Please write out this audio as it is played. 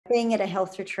being at a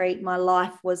health retreat, my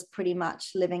life was pretty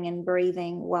much living and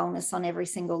breathing wellness on every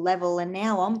single level. And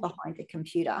now I'm behind a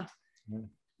computer,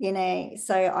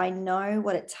 so I know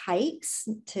what it takes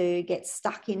to get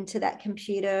stuck into that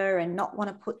computer and not want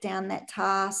to put down that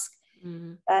task.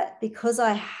 But because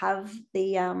I have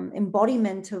the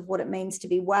embodiment of what it means to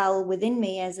be well within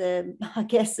me I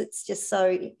guess it's just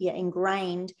so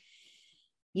ingrained,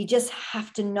 you just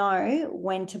have to know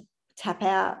when to tap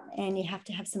out, and you have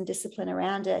to have some discipline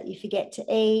around it. You forget to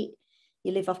eat,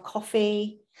 you live off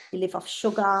coffee, you live off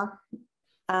sugar.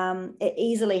 It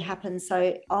easily happens.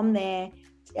 So I'm there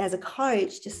as a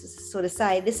coach just to sort of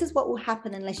say, this is what will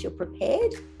happen unless you're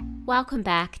prepared. Welcome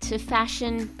back to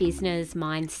Fashion Business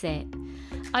Mindset.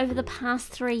 Over the past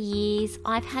 3 years,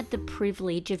 I've had the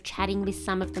privilege of chatting with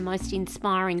some of the most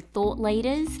inspiring thought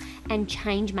leaders and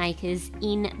change makers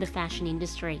in the fashion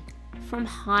industry. From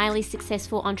highly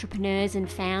successful entrepreneurs and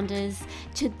founders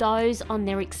to those on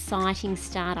their exciting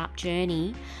startup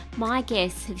journey, my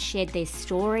guests have shared their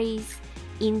stories,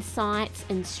 insights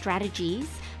and strategies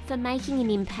for making an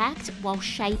impact while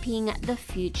shaping the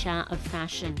future of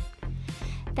fashion.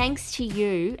 Thanks to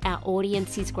you, our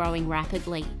audience is growing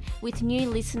rapidly, with new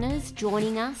listeners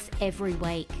joining us every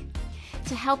week.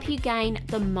 To help you gain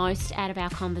the most out of our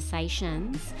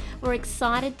conversations, we're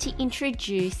excited to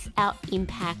introduce our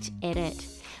Impact Edit,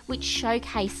 which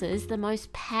showcases the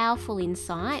most powerful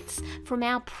insights from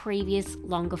our previous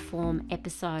longer form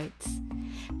episodes.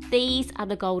 These are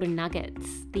the golden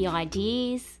nuggets, the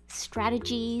ideas,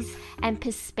 strategies, and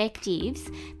perspectives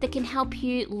that can help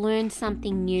you learn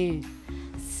something new,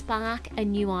 spark a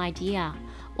new idea,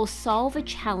 or solve a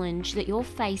challenge that you're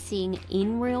facing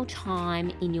in real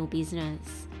time in your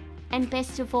business. And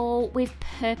best of all, we've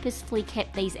purposefully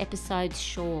kept these episodes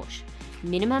short,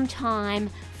 minimum time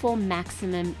for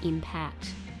maximum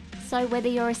impact. So whether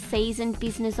you're a seasoned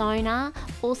business owner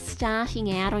or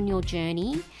starting out on your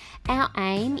journey, our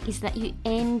aim is that you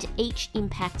end each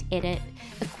Impact Edit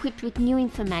equipped with new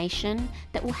information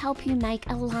that will help you make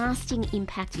a lasting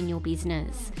impact in your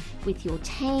business, with your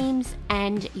teams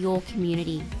and your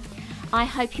community. I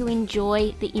hope you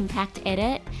enjoy the Impact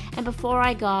Edit, and before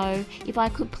I go, if I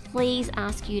could please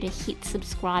ask you to hit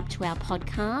subscribe to our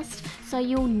podcast so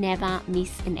you'll never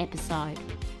miss an episode.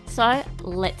 So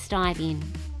let's dive in.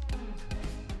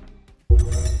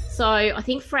 So I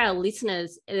think for our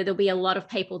listeners, there'll be a lot of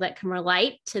people that can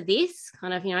relate to this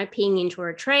kind of, peeing into a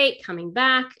retreat, coming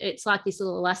back. It's like this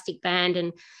little elastic band,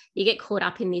 and you get caught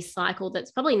up in this cycle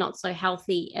that's probably not so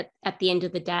healthy at the end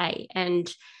of the day.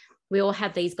 And we all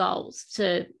have these goals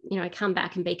to, come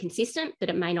back and be consistent, but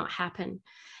it may not happen.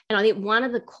 And I think one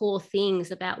of the core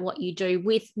things about what you do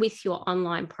with your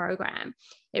online program,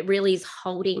 it really is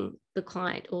holding the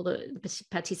client or the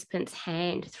participant's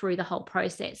hand through the whole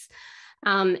process.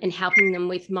 And helping them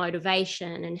with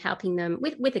motivation and helping them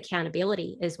with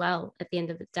accountability as well at the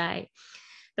end of the day.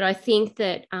 But I think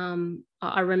that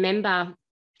I remember, I'm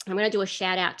going to do a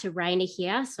shout out to Raina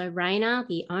here. So Raina,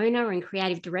 the owner and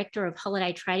creative director of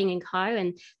Holiday Trading & Co.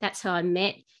 And that's how I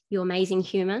met you amazing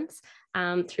humans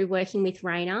through working with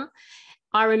Raina.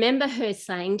 I remember her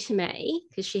saying to me,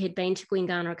 because she had been to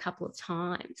Gwingana a couple of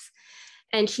times,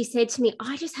 and she said to me,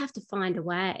 I just have to find a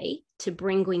way to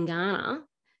bring Gwingana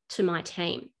to my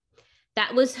team.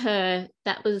 That was the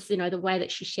way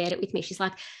that she shared it with me. She's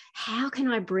like, how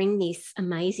can I bring this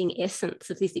amazing essence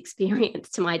of this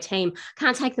experience to my team?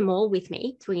 Can't take them all with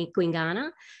me to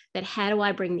Gwingana, but how do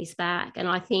I bring this back? And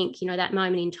I think, that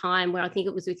moment in time where I think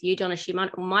it was with you, Donna, she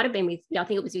might have been with, I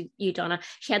think it was with you, Donna,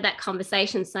 she had that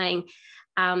conversation saying,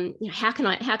 how can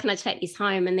I take this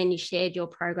home? And then you shared your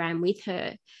program with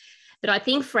her. But I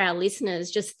think for our listeners,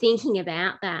 just thinking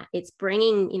about that, it's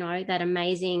bringing, that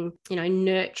amazing,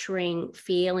 nurturing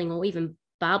feeling or even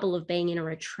bubble of being in a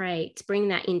retreat, bring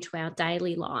that into our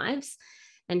daily lives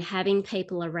and having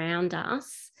people around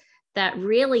us that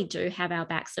really do have our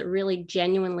backs, that really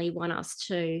genuinely want us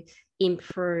to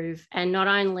improve and not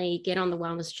only get on the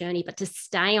wellness journey, but to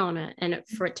stay on it and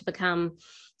for it to become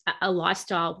a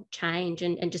lifestyle change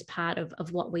and just part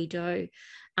of what we do.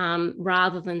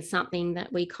 Rather than something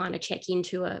that we kind of check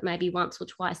into maybe once or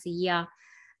twice a year,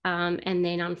 and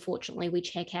then unfortunately we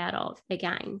check out of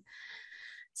again.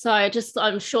 So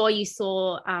I'm sure you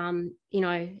saw,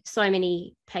 so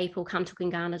many people come to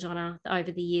Gwingana, Donna,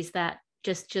 over the years that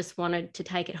just wanted to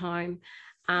take it home,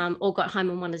 or got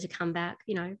home and wanted to come back,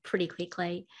 pretty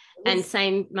quickly. Yes. And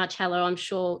same, Marcello, I'm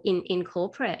sure in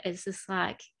corporate, it's just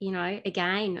like,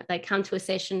 again, they come to a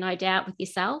session, no doubt, with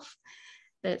yourself.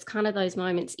 But it's kind of those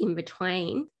moments in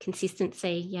between.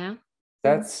 Consistency, yeah.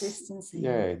 That's consistency.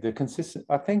 Yeah, the consistent.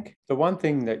 I think the one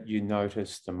thing that you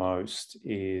notice the most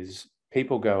is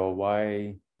people go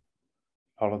away,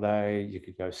 holiday, you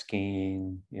could go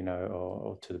skiing, you know,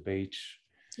 or to the beach.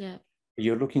 Yeah.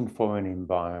 You're looking for an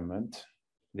environment.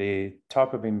 The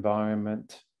type of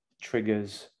environment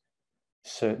triggers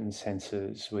certain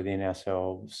senses within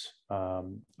ourselves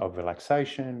of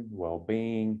relaxation,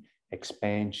 well-being,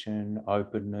 expansion,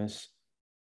 openness.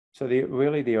 So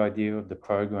really the idea of the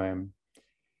program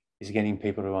is getting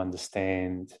people to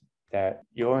understand that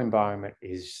your environment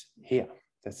is here.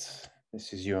 This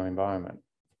is your environment.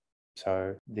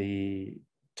 So the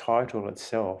title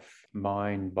itself,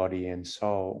 mind, body, and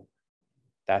soul,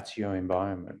 that's your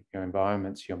environment. Your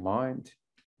environment's your mind,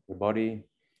 your body,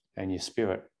 and your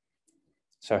spirit.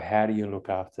 So how do you look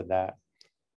after that?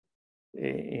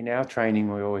 In our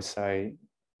training, we always say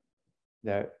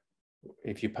that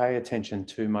if you pay attention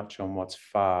too much on what's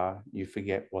far, you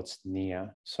forget what's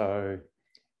near. So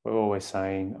we're always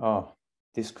saying, oh,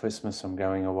 this Christmas I'm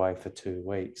going away for 2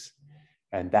 weeks,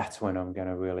 and that's when I'm going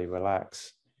to really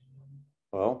relax.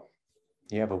 Well,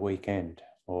 you have a weekend,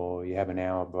 or you have an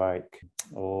hour break,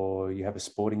 or you have a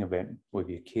sporting event with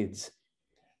your kids.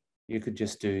 You could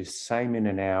just do same in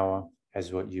an hour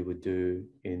as what you would do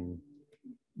in,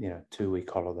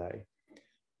 2-week holiday.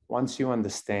 Once you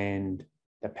understand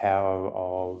the power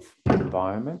of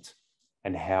environment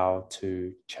and how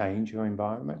to change your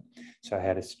environment, so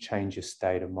how to change your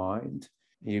state of mind,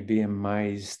 you'd be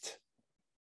amazed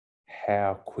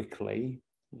how quickly,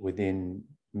 within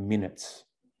minutes,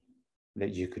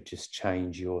 that you could just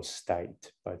change your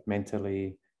state, both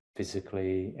mentally,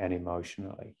 physically, and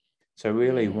emotionally. So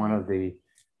really one of the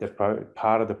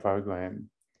part of the program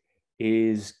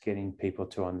is getting people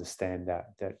to understand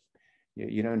that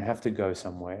you don't have to go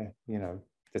somewhere.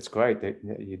 That's great that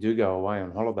you do go away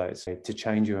on holidays. To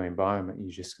change your environment,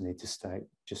 you just need to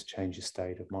just change your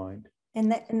state of mind.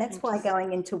 And that's why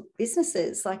going into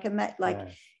businesses,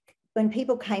 when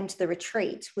people came to the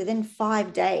retreat, within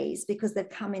 5 days, because they've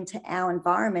come into our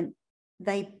environment,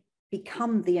 they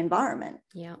become the environment.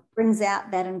 Yeah. Brings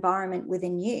out that environment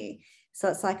within you. So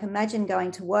it's like, imagine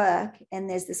going to work and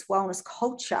there's this wellness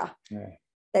culture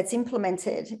that's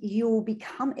implemented. You will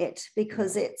become it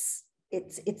because it's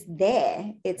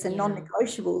there. It's a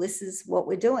non-negotiable. This is what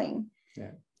we're doing.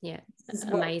 Yeah.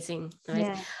 Amazing.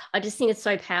 I just think it's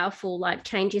so powerful. Like,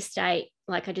 change your state.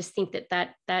 Like, I just think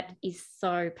that is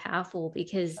so powerful,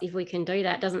 because if we can do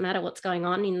that, it doesn't matter what's going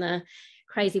on in the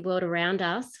crazy world around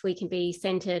us, we can be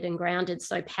centered and grounded.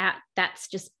 So that's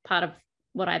just part of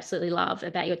what I absolutely love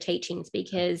about your teachings,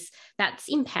 because that's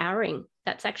empowering.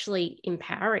 That's actually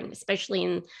empowering, especially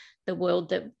in the world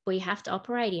that we have to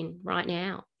operate in right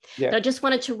now. Yeah. So I just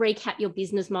wanted to recap your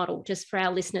business model just for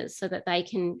our listeners so that they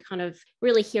can kind of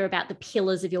really hear about the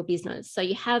pillars of your business. So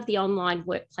you have the online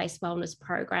workplace wellness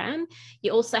program.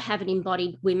 You also have an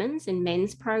embodied women's and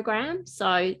men's program.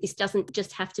 So this doesn't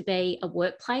just have to be a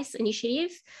workplace initiative.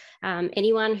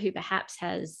 Anyone who perhaps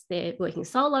they're working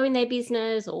solo in their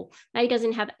business, or maybe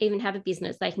doesn't even have a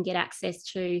business, they can get access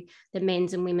to the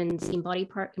men's and women's embodied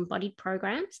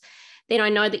programs. Then I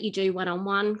know that you do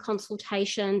one-on-one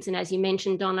consultations, and as you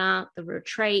mentioned, Donna, the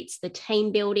retreats, the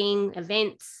team building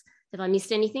events. Have I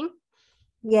missed anything?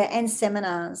 Yeah, and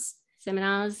seminars.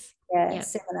 Seminars. Yeah,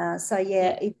 seminars. So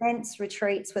events,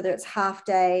 retreats, whether it's half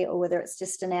day or whether it's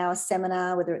just an hour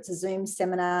seminar, whether it's a Zoom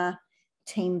seminar,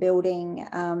 team building.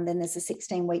 Then there's a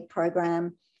 16-week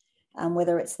program,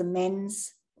 whether it's the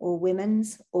men's or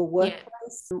women's or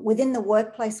workplace. Within the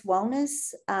workplace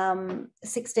wellness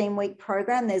 16-week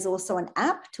program, there's also an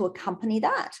app to accompany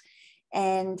that.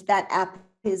 And that app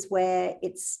is where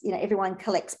it's, everyone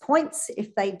collects points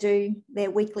if they do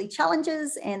their weekly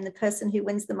challenges, and the person who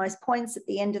wins the most points at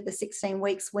the end of the 16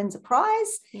 weeks wins a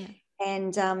prize. Yeah.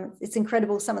 And it's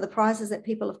incredible some of the prizes that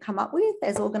people have come up with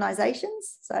as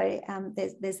organizations. So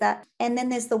there's that. And then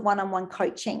there's the one-on-one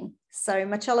coaching. So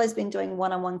Marcello's been doing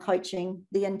one-on-one coaching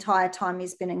the entire time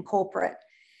he's been in corporate.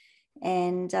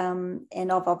 And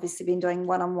I've obviously been doing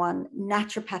one-on-one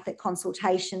naturopathic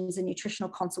consultations and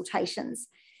nutritional consultations.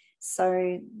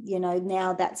 So,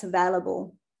 now that's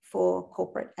available for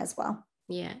corporate as well.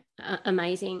 Yeah,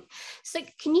 amazing. So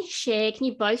can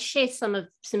you both share some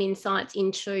insights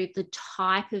into the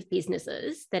type of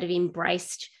businesses that have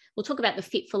embraced, we'll talk about the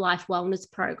Fit for Life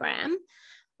Wellness Program.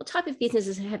 What type of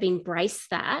businesses have embraced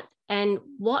that, and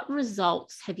what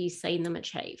results have you seen them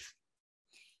achieve?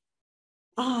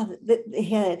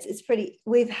 It's pretty,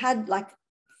 we've had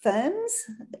firms,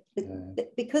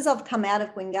 because I've come out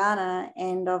of Wingana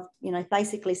and I've,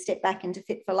 basically stepped back into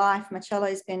Fit for Life.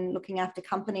 Marcello's been looking after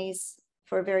companies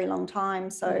for a very long time.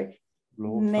 So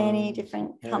many firms.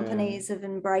 different companies have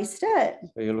embraced it.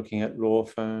 So you're looking at law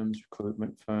firms,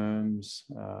 recruitment firms,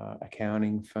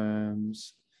 accounting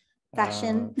firms,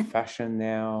 Fashion. fashion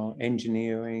now,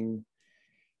 engineering,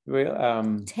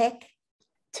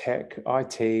 Tech,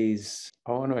 ITs.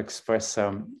 I want to express,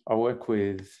 I work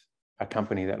with a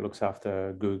company that looks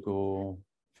after Google,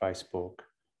 Facebook,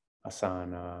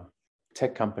 Asana,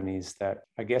 tech companies that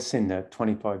I guess in the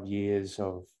 25 years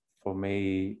for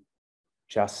me,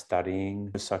 just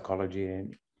studying psychology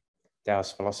and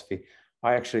Taoist philosophy,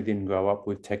 I actually didn't grow up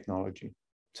with technology.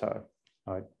 So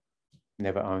I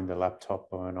never owned a laptop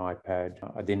or an iPad.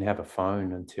 I didn't have a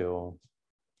phone until,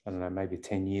 I don't know, maybe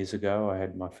 10 years ago. I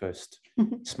had my first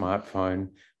smartphone.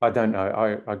 I don't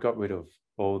know. I got rid of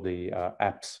all the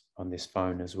apps on this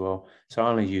phone as well. So I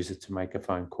only use it to make a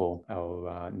phone call.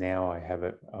 Now I have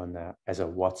it on as a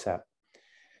WhatsApp.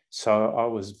 So I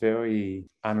was very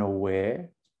unaware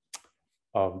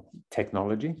of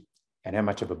technology and how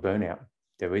much of a burnout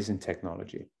there is in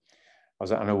technology. I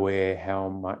was unaware how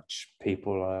much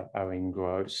people are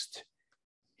engrossed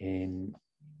in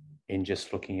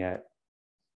just looking at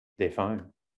their phone,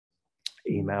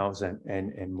 emails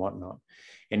and whatnot.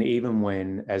 And even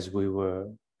when, as we were,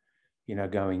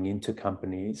 going into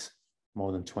companies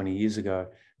more than 20 years ago,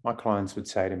 my clients would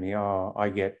say to me, "Oh, I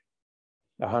get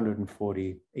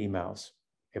 140 emails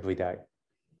every day."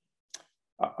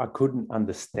 I couldn't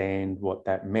understand what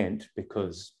that meant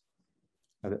because,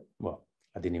 I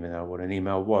didn't even know what an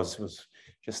email was. It was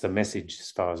just a message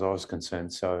as far as I was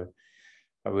concerned. So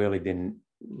I really didn't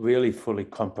fully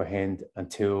comprehend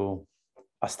until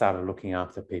I started looking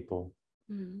after people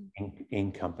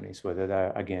in companies,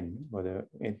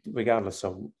 regardless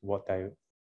of what they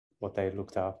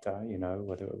looked after,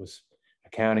 whether it was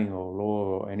accounting or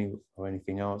law or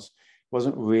anything else. It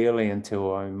wasn't really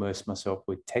until I immersed myself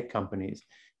with tech companies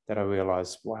that I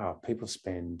realized, wow, people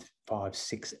spend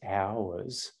 5-6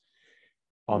 hours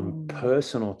on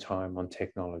personal time on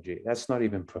technology. That's not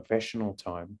even professional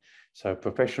time. So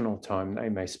professional time, they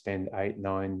may spend 8,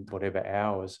 9, whatever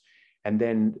hours, and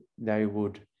then they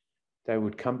would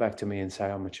come back to me and say,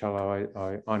 "Oh, Marcello,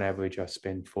 I on average I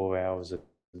spend 4 hours a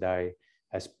day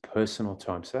as personal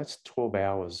time." So that's 12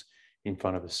 hours in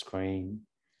front of a screen.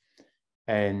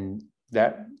 And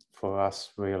that for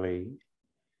us really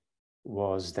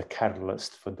was the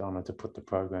catalyst for Donna to put the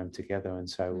program together and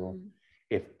say, well,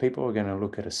 if people are going to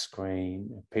look at a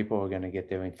screen, if people are going to get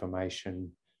their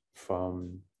information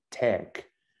from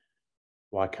tech,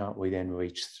 why can't we then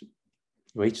reach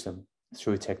them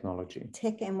through technology?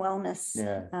 Tech and wellness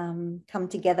come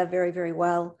together very, very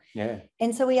well. Yeah.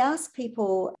 And so we ask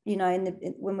people,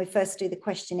 when we first do the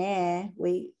questionnaire,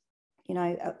 we,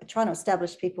 try to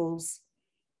establish people's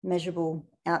measurable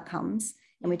outcomes,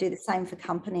 and we do the same for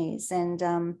companies.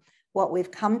 And what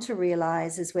we've come to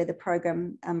realize is where the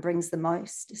program brings the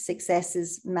most success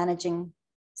is managing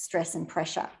stress and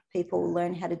pressure. People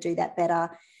learn how to do that better.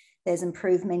 There's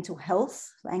improved mental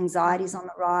health, anxiety's on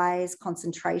the rise,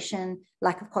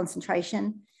 lack of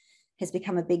concentration has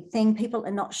become a big thing. People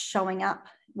are not showing up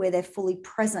where they're fully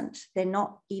present. They're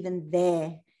not even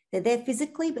there. They're there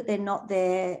physically, but they're not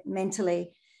there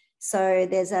mentally. So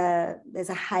there's a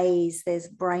haze, there's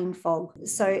brain fog.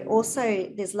 So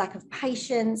also there's lack of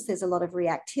patience, there's a lot of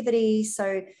reactivity.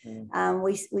 So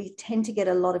we tend to get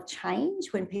a lot of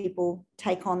change when people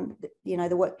take on,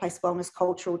 the workplace wellness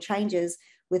cultural changes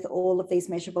with all of these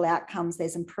measurable outcomes.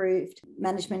 There's improved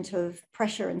management of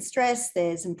pressure and stress,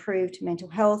 there's improved mental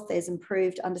health, there's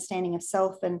improved understanding of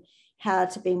self and how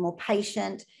to be more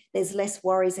patient, there's less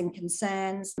worries and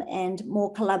concerns and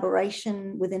more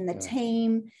collaboration within the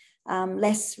team,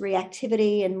 less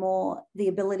reactivity and more the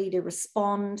ability to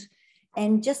respond,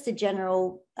 and just a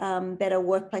general better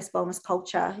workplace wellness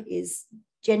culture is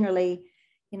generally,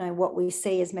 what we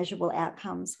see as measurable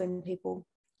outcomes when people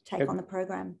take on the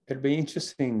program. It'd be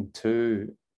interesting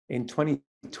too. In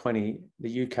 2020,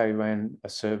 the UK ran a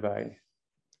survey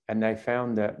and they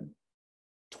found that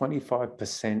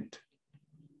 25%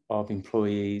 of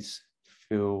employees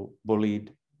feel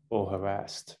bullied or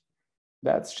harassed.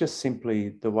 That's just simply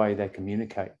the way they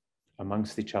communicate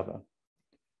amongst each other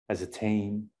as a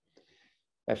team.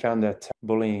 They found that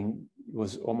bullying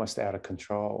was almost out of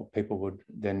control. People would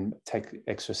then take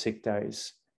extra sick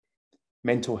days.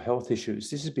 Mental health issues,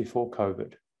 this is before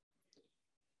COVID.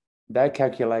 They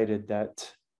calculated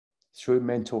that through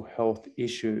mental health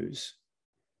issues,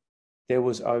 there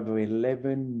was over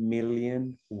 11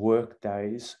 million work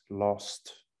days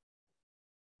lost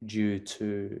due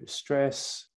to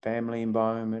stress, family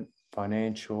environment,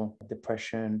 financial,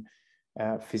 depression,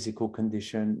 physical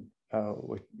condition.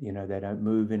 They don't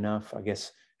move enough. I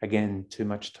guess again, too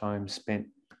much time spent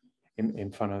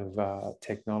in front of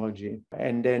technology.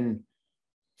 And then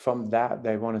from that,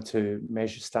 they wanted to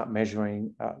start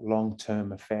measuring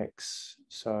long-term effects.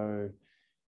 So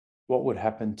what would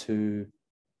happen to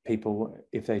people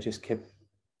if they just kept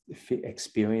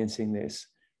experiencing this?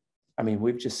 I mean,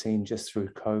 we've just seen through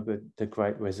COVID, the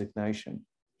great resignation.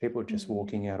 People just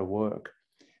walking out of work,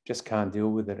 just can't deal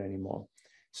with it anymore.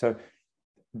 So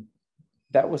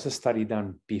that was a study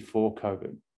done before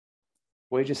COVID.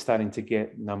 We're just starting to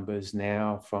get numbers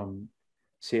now from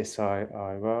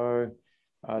CSIRO.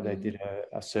 They did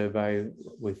a survey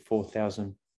with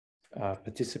 4,000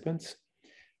 participants,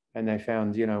 and they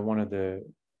found, over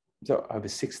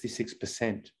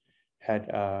 66%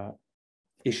 had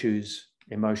issues,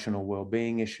 emotional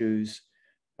well-being issues,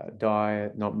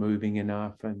 diet, not moving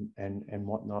enough, and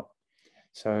whatnot.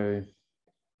 So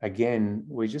again,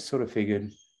 we just sort of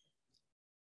figured,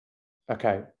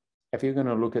 okay, if you're going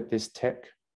to look at this tech,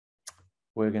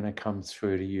 we're going to come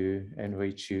through to you and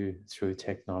reach you through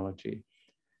technology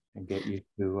and get you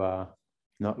to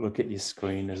not look at your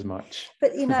screen as much.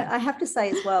 But, I have to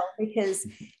say as well, because,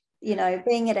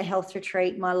 being at a health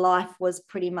retreat, my life was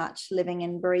pretty much living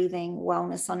and breathing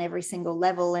wellness on every single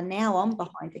level. And now I'm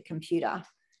behind a computer,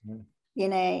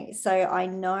 so I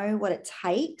know what it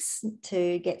takes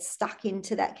to get stuck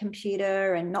into that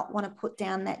computer and not want to put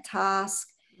down that task.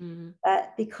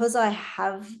 But because I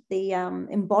have the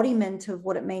embodiment of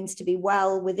what it means to be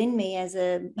well within me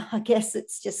I guess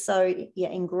it's just so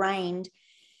ingrained,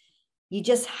 you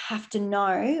just have to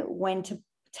know when to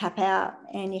tap out,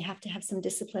 and you have to have some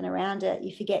discipline around it.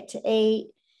 You forget to eat,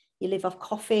 you live off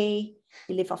coffee,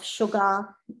 you live off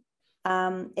sugar.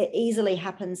 It easily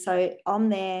happens. So I'm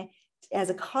there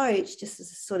as a coach just to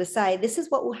sort of say, this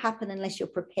is what will happen unless you're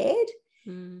prepared.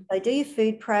 So do your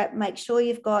food prep, make sure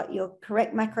you've got your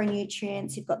correct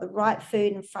macronutrients, you've got the right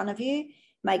food in front of you,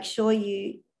 make sure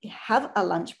you have a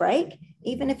lunch break,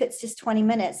 even if it's just 20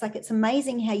 minutes. Like, it's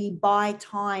amazing how you buy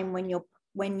time when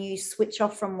you switch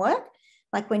off from work.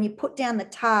 Like, when you put down the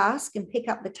task and pick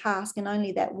up the task, and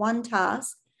only that one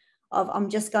task of, I'm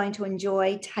just going to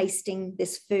enjoy tasting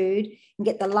this food and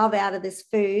get the love out of this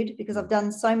food, because I've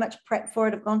done so much prep for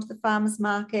it. I've gone to the farmers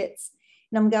markets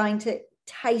and I'm going to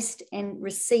taste and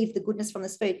receive the goodness from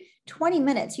this food. 20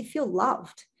 minutes, you feel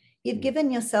loved. You've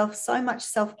given yourself so much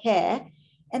self-care.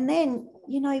 And then,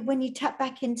 when you tap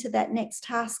back into that next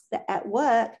task at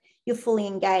work, you're fully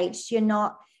engaged. You're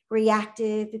not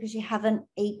reactive because you haven't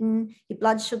eaten. Your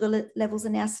blood sugar levels are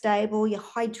now stable. You're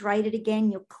hydrated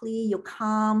again. You're clear. You're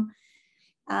calm.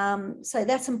 So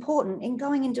that's important. And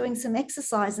going and doing some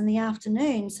exercise in the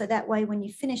afternoon, so that way when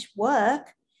you finish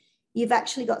work, you've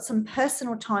actually got some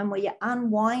personal time where you're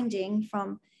unwinding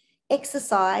from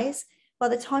exercise. By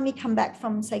the time you come back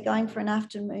from, say, going for an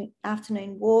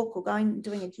afternoon walk or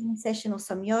doing a gym session or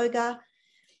some yoga,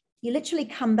 you literally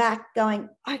come back going,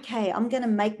 okay, I'm going to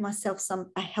make myself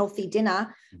a healthy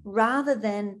dinner, rather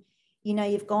than,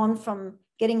 you've gone from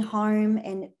getting home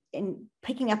and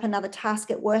picking up another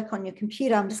task at work on your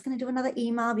computer. I'm just going to do another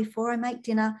email before I make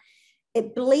dinner.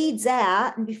 It bleeds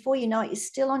out, and before you know it, you're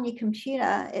still on your computer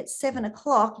at 7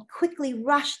 o'clock. You quickly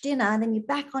rush dinner, and then you're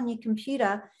back on your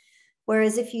computer.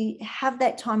 Whereas if you have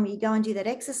that time where you go and do that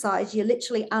exercise, you're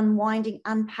literally unwinding,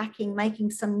 unpacking,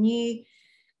 making some new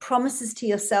promises to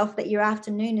yourself that your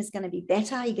afternoon is going to be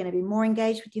better. You're going to be more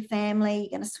engaged with your family. You're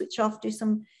going to switch off, do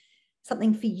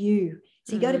something for you.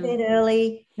 So you go to bed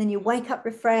early, then you wake up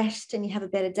refreshed and you have a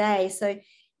better day. So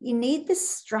you need this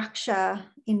structure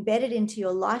embedded into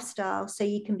your lifestyle so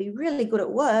you can be really good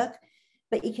at work,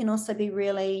 but you can also be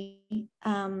really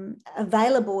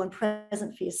available and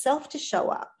present for yourself to show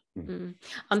up.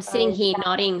 I'm sitting here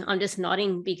nodding. I'm just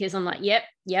nodding because I'm like, yep.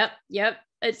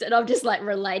 And I'm just like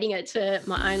relating it to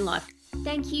my own life.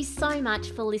 Thank you so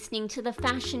much for listening to the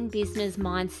Fashion Business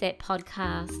Mindset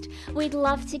podcast. We'd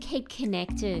love to keep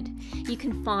connected. You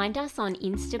can find us on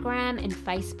Instagram and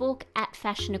Facebook at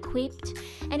Fashion Equipped.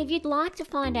 And if you'd like to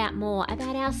find out more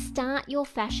about our Start Your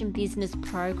Fashion Business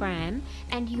program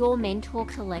and your mentor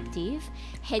collective,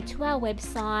 head to our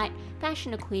website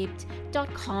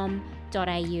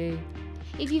fashionequipped.com.au.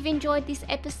 If you've enjoyed this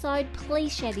episode,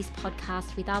 please share this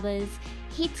podcast with others,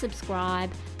 hit subscribe,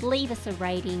 leave us a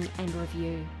rating and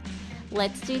review.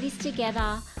 Let's do this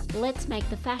together. Let's make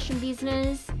the fashion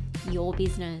business your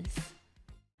business.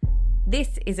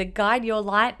 This is a Guide Your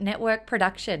Light network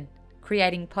production,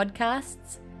 creating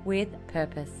podcasts with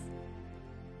purpose.